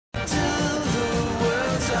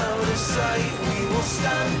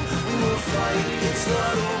stand. We will fight, it's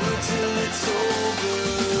not over till it's over.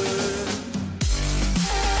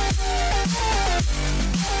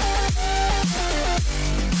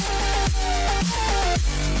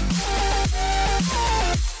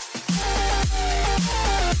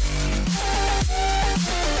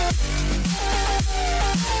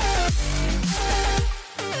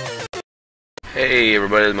 Hey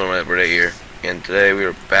everybody, it's Mono Everyday here, and today we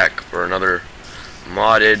are back for another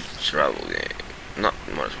modded survival game. Not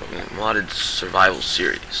modded survival game, modded survival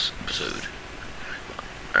series episode.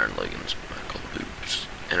 Iron leggings, my cold boots,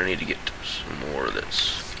 and I need to get some more of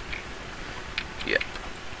this. Yep.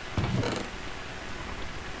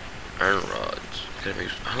 Iron rods. I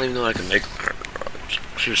don't even know what I can make with iron rods.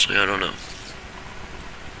 Seriously, I don't know.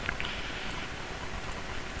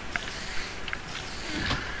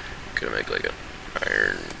 Gonna make like a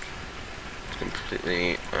iron,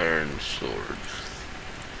 completely iron sword.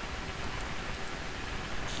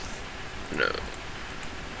 No.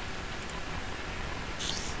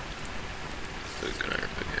 Like an iron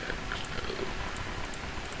pickaxe. No.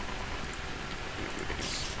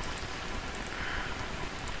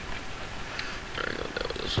 I know that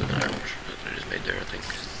was an iron that I just made there, I think.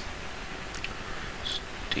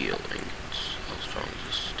 Steel ingots. How strong is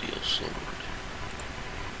a steel sword?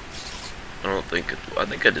 I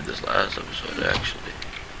think I did this last episode actually.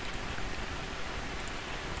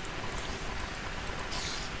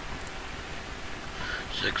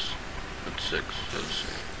 That's six.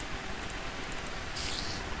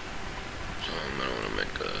 So I'm gonna want to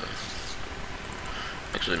make a.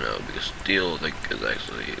 Actually no, because steel I think is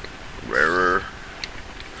actually rarer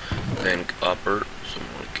than copper. So I'm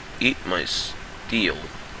gonna eat my steel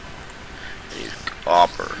and use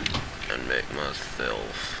copper and make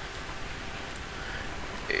myself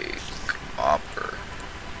a copper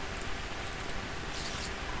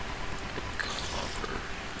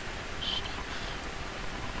stuff.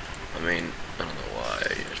 I mean, I don't know why I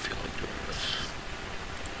just feel like doing this,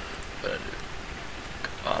 but I do.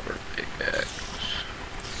 Copper pickaxe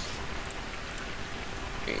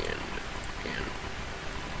and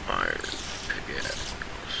iron pickaxe,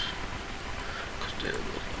 because they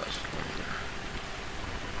will last longer.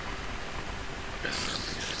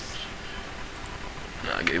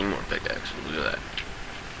 Nah, I gave me more pickaxes. Look at that.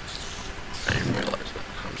 I didn't realize that.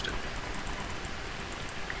 I'm stupid.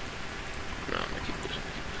 No, I'm gonna keep this.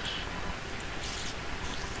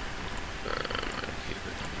 I'm gonna keep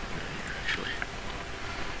it here, actually.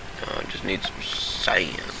 I just need some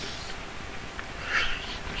sand.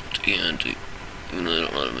 TNT. Even though I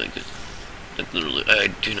don't know how to make it. Like, literally, I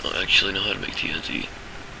do not actually know how to make TNT.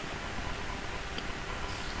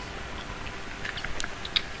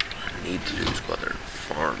 What I need to do is go out there and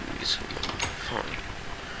farm me some farm.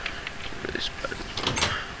 Really spiders in my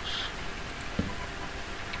house.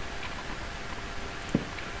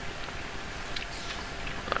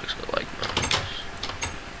 I actually like my house.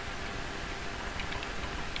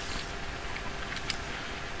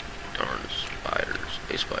 Darn spiders.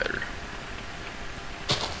 A spider.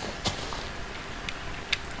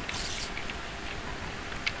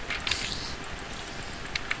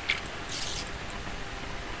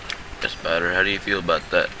 A spider, how do you feel about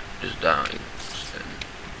that? Just dying.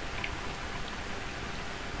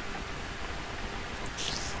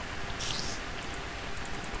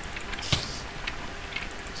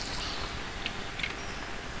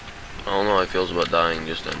 I don't know how he feels about dying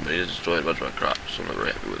just then, but he destroyed a bunch of my crops, so I'm not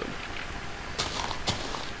very happy with him.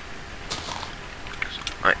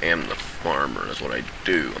 I am the farmer, that's what I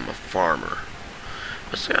do. I'm a farmer.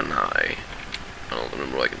 That's kind of high. I don't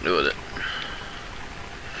remember what I can do with it.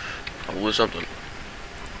 Probably something.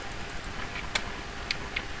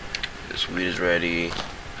 This wheat is ready.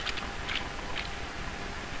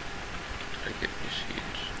 I get these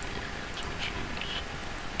seeds. Yeah, some seeds.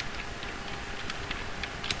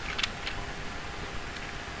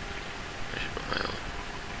 I should pile.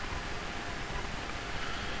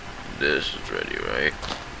 This is ready, right?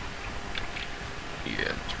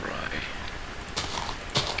 Yeah, that's right.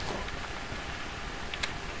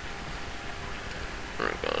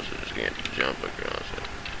 Across it, just can't jump across it.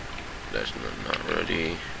 That's not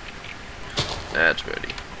ready. That's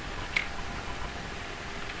ready.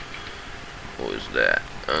 What is that?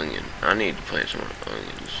 Onion. I need to plant some more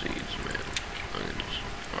onion seeds, man. Onions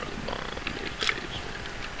are the bomb these days, man.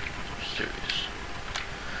 I'm serious.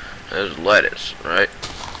 There's lettuce, right?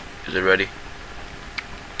 Is it ready?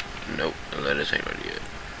 Nope, the lettuce ain't ready yet.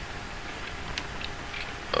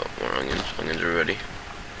 Oh, more onions. Onions are ready.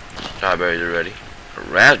 Strawberries are ready. Or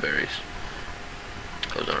raspberries.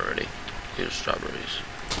 Those aren't ready. Here's strawberries.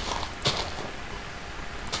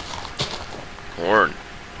 Corn.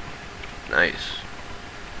 Nice.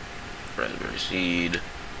 Raspberry seed.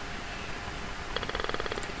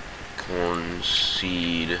 Corn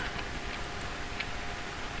seed.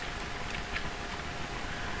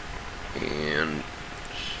 And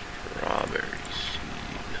strawberry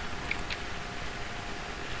seed.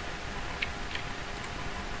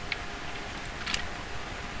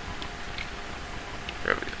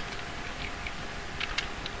 There we go.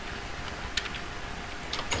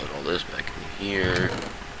 Put all this back in here.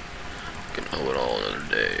 I can hoe it all another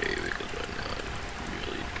day because right now I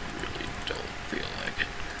really don't feel like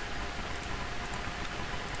it.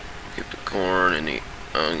 Get the corn and the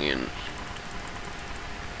onions.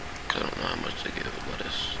 I don't know how much they give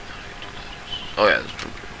lettuce. Oh yeah, this is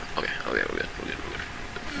okay. Oh yeah, we're good.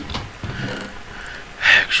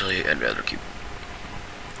 Actually, I'd rather keep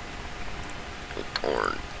the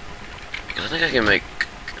corn because I think I can make.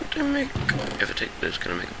 If I take this,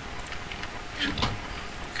 can I make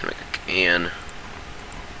a can?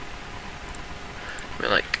 I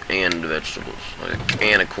mean, like canned vegetables, like a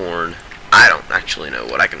can of corn. I don't actually know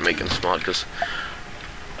what I can make in this mod because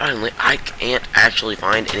I can't actually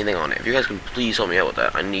find anything on it. If you guys can please help me out with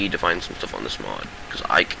that, I need to find some stuff on this mod because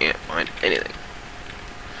I can't find anything.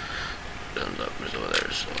 Guns up is over there,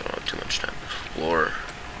 so I don't have too much time to explore.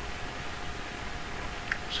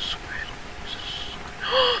 There's a squid.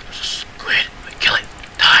 There's a squid. Wait, kill it.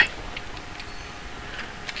 Die.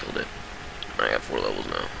 Killed it. I got 4 levels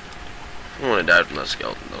now. I when I died from that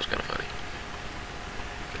skeleton, that was kind of funny.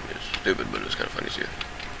 It was stupid, but it was kind of funny too.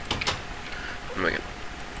 I'm making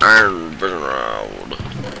iron vision rod.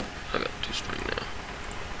 I got 2 string now.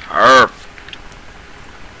 Perfect.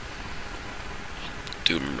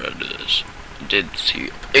 Dude, I'm ready to do this. I did see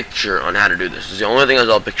a picture on how to do this. This is the only thing I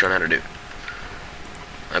saw a picture on how to do.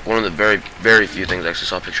 Like one of the very few things I actually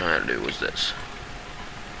saw a picture on how to do was this.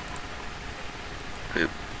 Boop,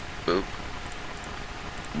 boop,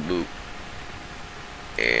 boop,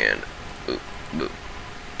 and boop, boop.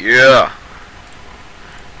 Yeah!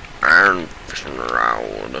 Iron fishing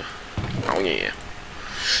rod. Oh yeah.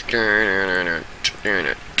 Okay.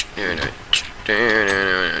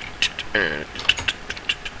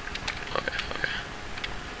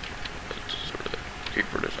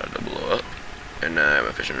 Keeper decided to blow up. And now I have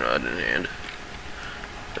a fishing rod in hand.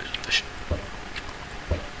 There's a fish.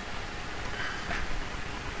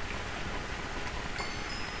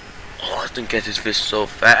 Oh, this thing catches fish so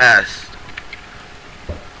fast.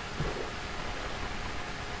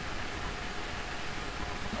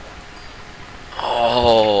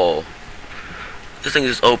 Oh, this thing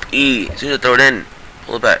is OP. As soon as I throw it in,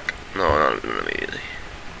 pull it back. No, not immediately.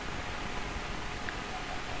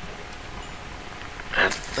 I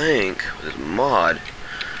think with this mod,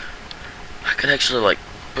 I could actually like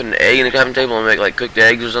put an egg in the crafting table and make like cooked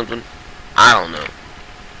eggs or something. I don't know.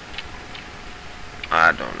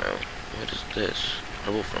 What is this?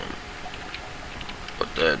 Double from?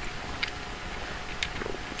 What the?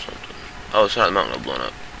 Something. Oh, it's not the mountain blown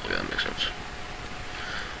up. Okay, that makes sense.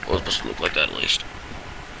 Well, it's supposed to look like that at least.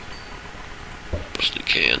 Just the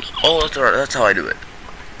can. Oh, that's alright. That's how I do it.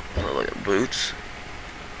 Oh, look at boots.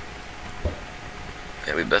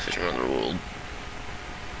 Can't be best fishing around the world.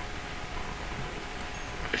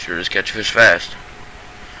 I sure just catch fish fast.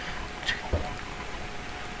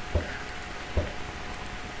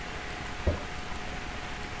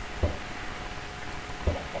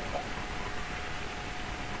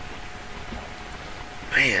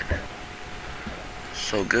 Man,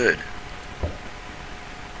 so good.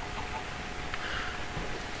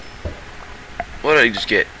 What did I just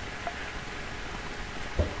get?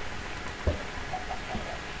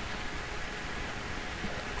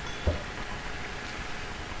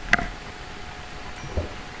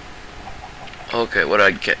 Okay, what did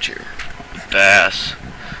I catch here? Bass,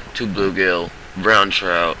 2 bluegill, brown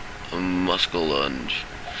trout, a muskellunge,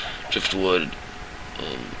 driftwood,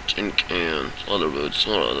 tin can, leather boots, a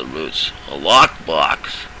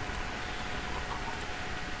lockbox.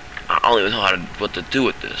 I don't even know what to do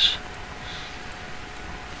with this.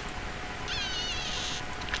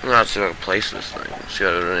 I'm gonna have to see if I can place this thing. See if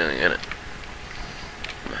there's anything in it.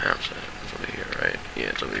 My house, it's over here, right? Yeah,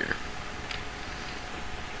 it's over here.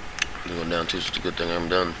 I'm going down too, so it's a good thing I'm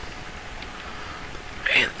done.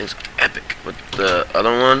 Man, thing's epic. With the other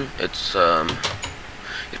one, it's you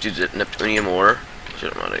have to use it Neptunium ore. I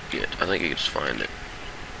don't know how to get. I think you can just find it.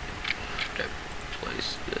 Okay,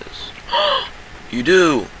 place this. You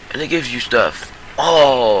do, and it gives you stuff.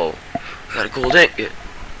 Oh, got a cool thing.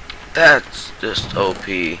 That's just OP.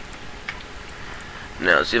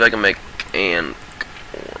 Now, let's see if I can make an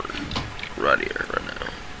corn right here, right now.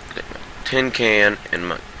 Take my tin can and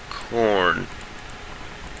my corn.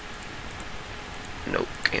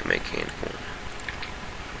 can't make canned corn.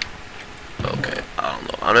 Okay, I don't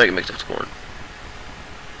know. I know you can make stuff with corn.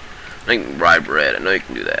 I think rye bread. I know you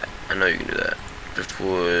can do that. I know you can do that.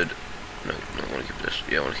 Driftwood. No, I want to keep this.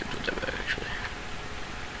 Yeah, I want to keep that back actually.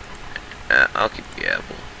 I'll keep the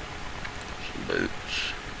apple. Some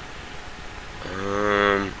boots.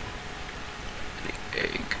 The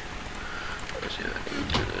egg. Let's see if I can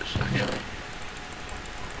do this actually.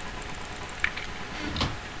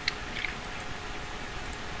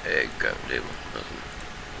 Egg, crafting table, nothing.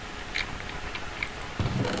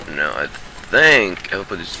 Now I think if I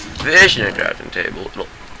put this fish in a crafting table, it'll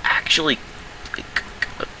actually like,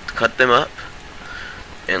 cut them up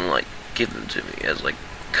and like give them to me as like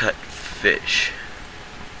cut fish,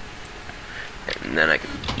 and then I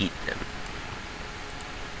can eat them.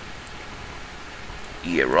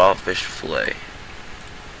 Eat a raw fish fillet.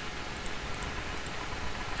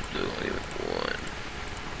 Blue, I'll give it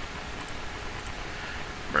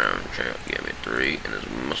 1. Brown trout gave me 3, and this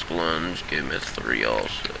muscalons gave me 3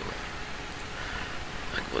 also.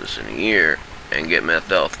 I can put this in here and get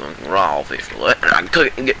myself some raw fish fillet, and I can cook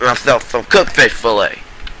it and get myself some cooked fish fillet.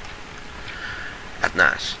 That's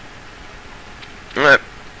nice. Alright,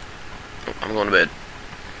 I'm going to bed.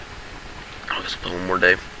 I'll just play one more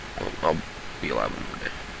day. Well, I'll be alive one more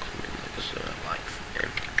day. I mean, like, this is my life,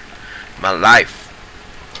 man. My life.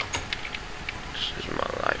 This is my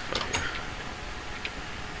life right here.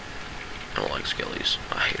 I don't like skellies.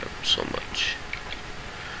 I hate them so much.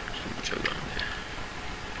 So much of them.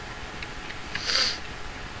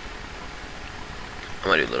 I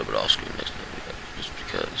might do a little bit off screen next time, just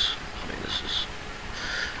because. I mean, this is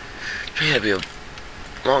yeah, be a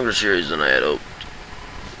longer series than I had hoped.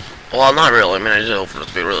 Well, not really. I mean, I just hoped for it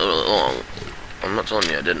to be really, really long. I'm not telling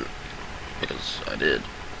you I didn't, because I did.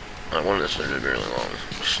 I wanted this to be really long.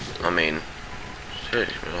 I mean,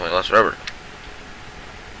 seriously, it only lasts forever.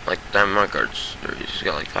 Like Diamond Minecart's series, he's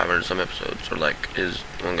got like 500 some episodes, or like his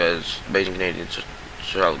one guy's Beijing Canadian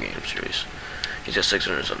survival game series. He's got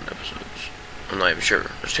 600 something episodes. I'm not even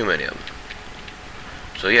sure. There's too many of them.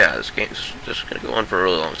 So yeah, this game's just gonna go on for a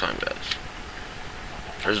really long time, guys.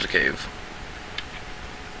 There's the cave.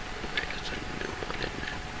 Wait, that's a new one, isn't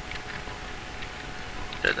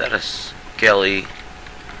it? Is that a skelly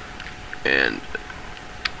and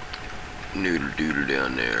noodle doodle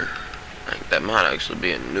down there? I think that might actually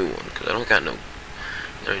be a new one, because I don't got no,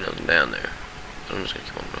 there ain't nothing down there. So I'm just gonna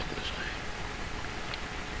keep on walking this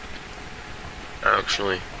way.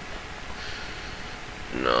 Actually,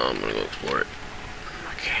 no, I'm gonna go explore it.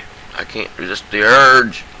 I can't resist the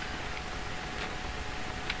urge.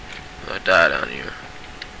 I die down here.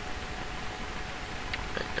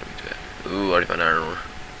 Ooh, I already found iron ore.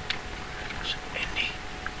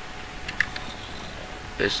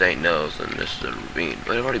 This ain't nose, and this is a ravine.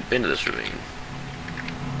 But I've already been to this ravine.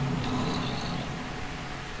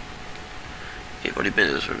 You've already been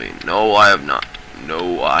to this ravine. No, I have not.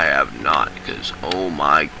 No, I have not. Because, oh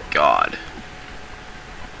my god.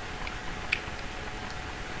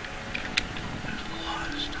 There's a lot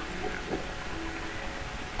of stuff here.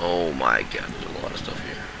 Oh my god, there's a lot of stuff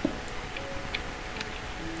here.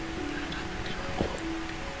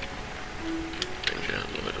 I think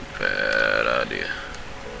that was a bad idea.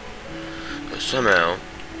 But somehow,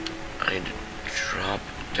 I need to drop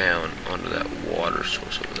down onto that water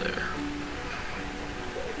source over there.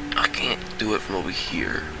 I can't do it from over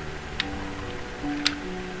here.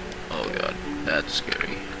 Oh god, that's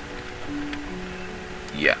scary.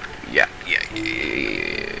 Yeah.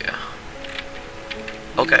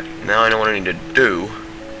 Okay, now I know what I need to do.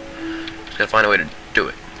 Just gotta find a way to do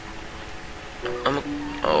it.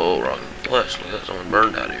 Oh, rotten flesh. Look at that, someone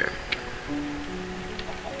burned out here.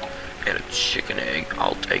 And a chicken egg.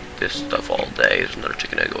 I'll take this stuff all day. There's another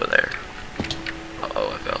chicken egg over there.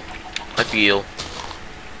 Uh-oh, I fell. I feel.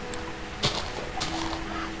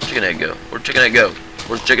 Where'd chicken egg go? Where'd chicken egg go?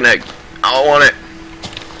 Where's chicken egg? I want it!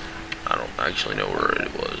 I don't actually know where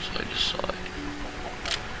it was. I just saw it.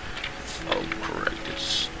 Oh, correct.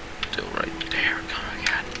 It's still right there. Oh my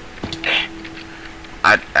god.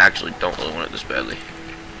 I actually don't really want it this badly.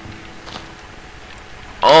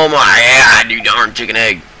 Oh my god, you darn chicken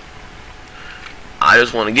egg. I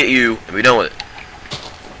just want to get you and be done with it.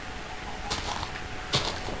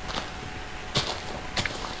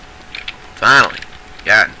 Finally.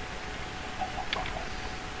 Got it.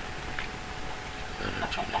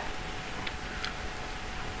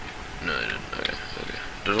 No, I didn't. Okay.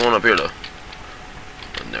 There's one up here, though.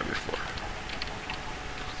 I've never before.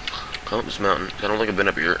 Come up this mountain. I don't think I've been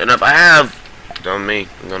up here. And if I have, done me.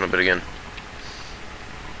 I'm going up it again.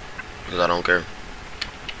 Because I don't care.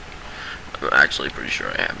 I'm actually pretty sure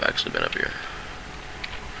I have actually been up here.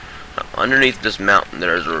 underneath this mountain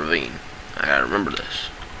there is a ravine. I gotta remember this.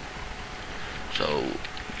 So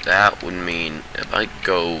that would mean if I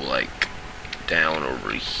go like down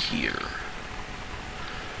over here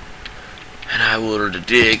and I were to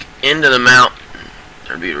dig into the mountain,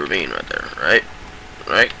 there'd be a ravine right there, right?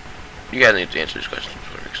 Right? You guys need to answer these questions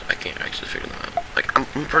because I can't actually figure them out. Like,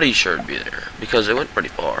 I'm pretty sure it'd be there because it went pretty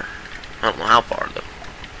far. I don't know how far though.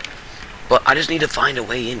 But I just need to find a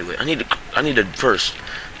way into it. I need to first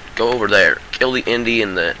go over there, kill the indie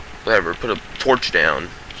and the whatever, put a torch down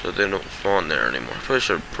so they don't spawn there anymore. I probably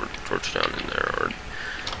should put a torch down in there or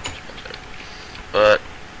but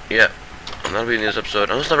yeah, I'm not reading this episode.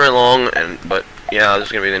 I know it's not very long, but yeah, this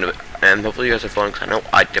is gonna be the end of it. And hopefully you guys have fun, because I know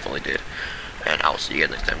I definitely did. And I'll see you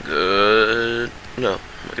guys next time. Good. No,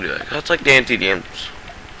 I'm not gonna do that. That's like the anti-DMs.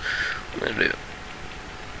 I'm gonna do it.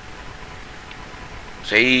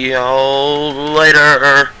 See y'all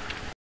later.